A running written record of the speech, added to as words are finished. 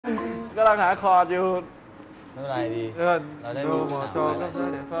ำลังหาคอร์ดอยู่ไม่เป็นไรดีเราได้ดูส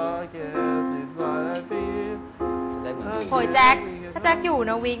นามโหยแจ็คถ้าแจ็คอยู่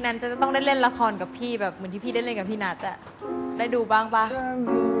นะวีคนั้นจะต้องได้เล่นละครกับพี่แบบเหมือนที่พี่ได้เล่นกับพี่นัทอะได้ดูบ้างปะ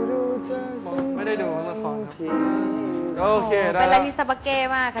ไม่ได้ดูละครครับโอเคได้เป็นอะไรที่สปาเก้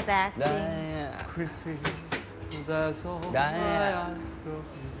มากค่ะแจ็คได้ได้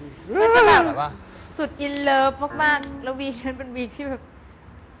ก็แบบสุดอินเลิฟมากๆแล้ววีคนั้นเป็นวีคที่แบบ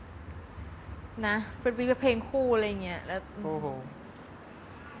นะเป็นวีคเพลงคู่อะไรเงี้ยแล้ว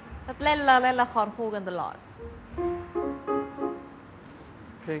เล่นละครคู่กันตลอด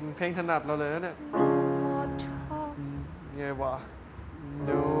เพลงถนัดเราเลยนะเนี่ยไงวะ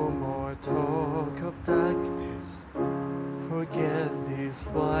No more talk of darkness Forget these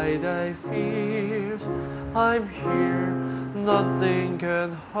wide-eyed fears I'm here Nothing can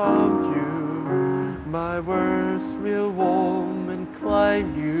harm you My words will warm and climb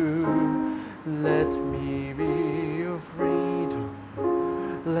you Let me be your freedom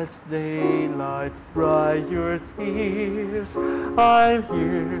Let daylight dry your tears I'm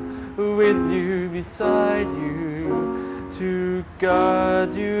here with you beside you To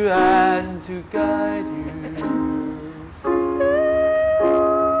guard you and to guide you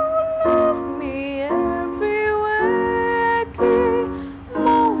Love me every waking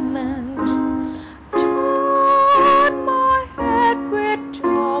moment Turn my head with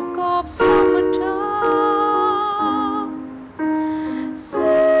talk of summertime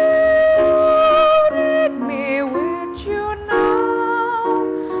Surround me with you now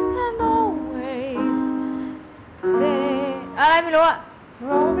and always Say อะไรไม่รู้อะ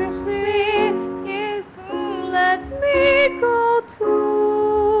Promise me Let me go too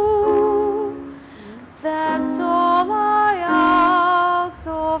That's all I ask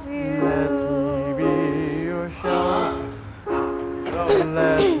of you Let me be your shelter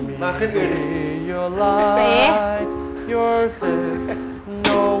Let me be your light You're safe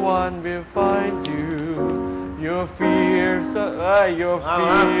No one will find you Your fears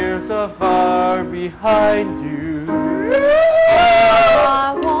are far behind you I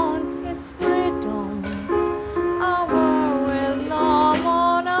want is freedom Our will no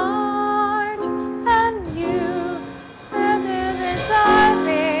more night And you that is inside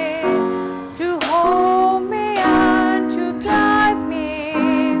me To hold me and to guide me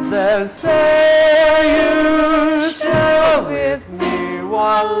Then say you share with me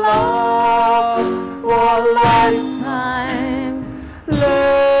one love, one lifetime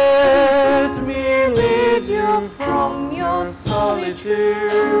Let me lead you from your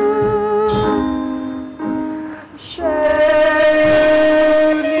solitude Share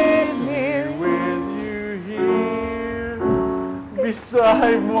me with you here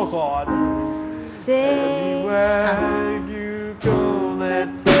Beside my heart Anywhere you go, let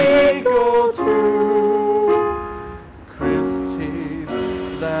me go too Christy,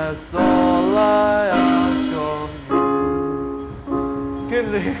 that's all I ask of you ขึ้น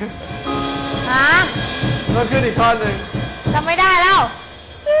เลยฮะแล้วขึ้นอีกท่อนหนึ่งจำไม่ได้แล้ว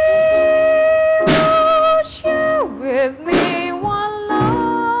Share with me one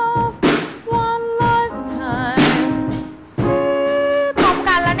love one lifetime พร้อม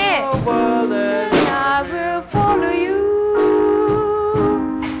กันแล้วนี่ I will follow you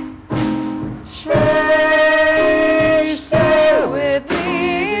Share with me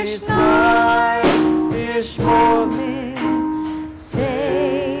each night each morning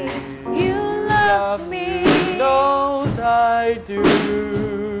Say you love me Know I do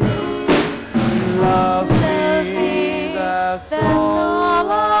Love me That's all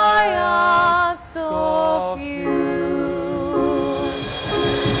I ask of you